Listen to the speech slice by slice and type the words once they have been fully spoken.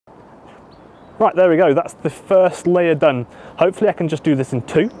Right, there we go, that's the first layer done. Hopefully I can just do this in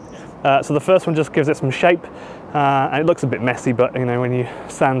two. So the first one just gives it some shape, and it looks a bit messy, but you know, when you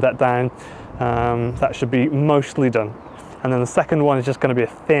sand that down, that should be mostly done. And then the second one is just going to be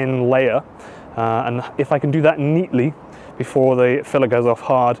a thin layer, and if I can do that neatly before the filler goes off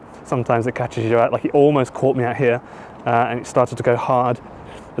hard, sometimes it catches you out, like it almost caught me out here, and it started to go hard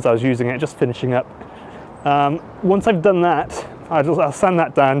as I was using it, just finishing up. Once I've done that, I'll sand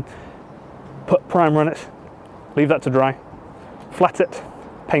that down, put primer on it, leave that to dry, flat it,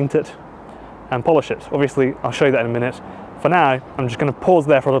 paint it, and polish it. Obviously, I'll show you that in a minute. For now, I'm just going to pause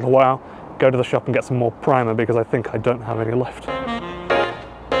there for a little while, go to the shop and get some more primer because I think I don't have any left.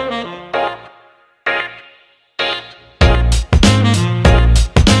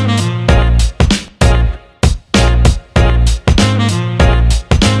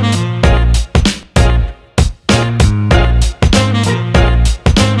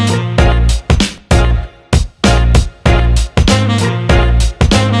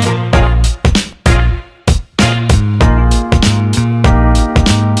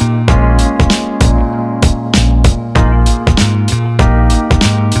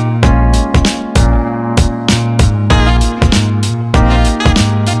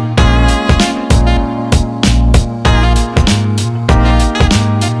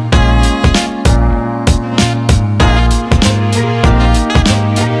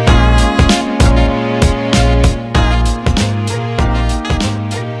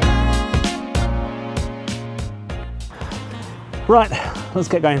 Right, let's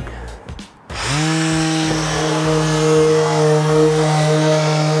get going.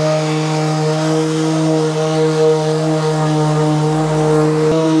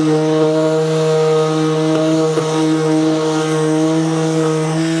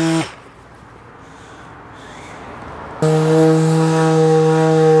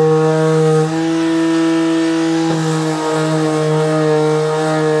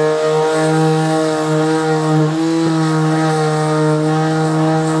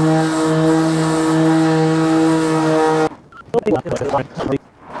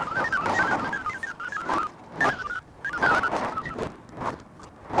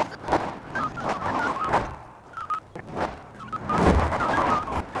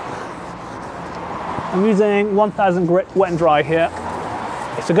 I'm using 1000 grit wet and dry here.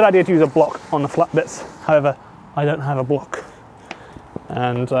 It's a good idea to use a block on the flat bits. However, I don't have a block.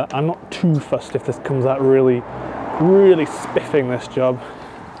 And I'm not too fussed if this comes out really, really spiffing this job.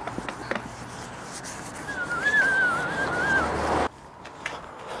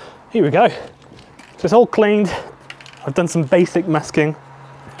 Here we go. So it's all cleaned. I've done some basic masking.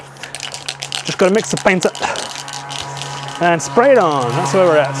 Just got to mix the paint up and spray it on. That's where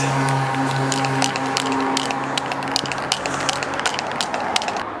we're at.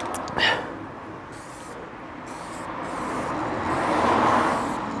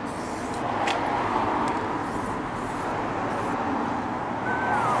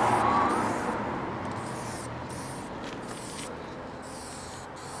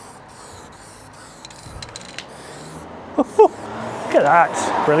 Look at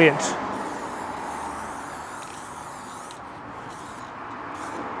that, brilliant.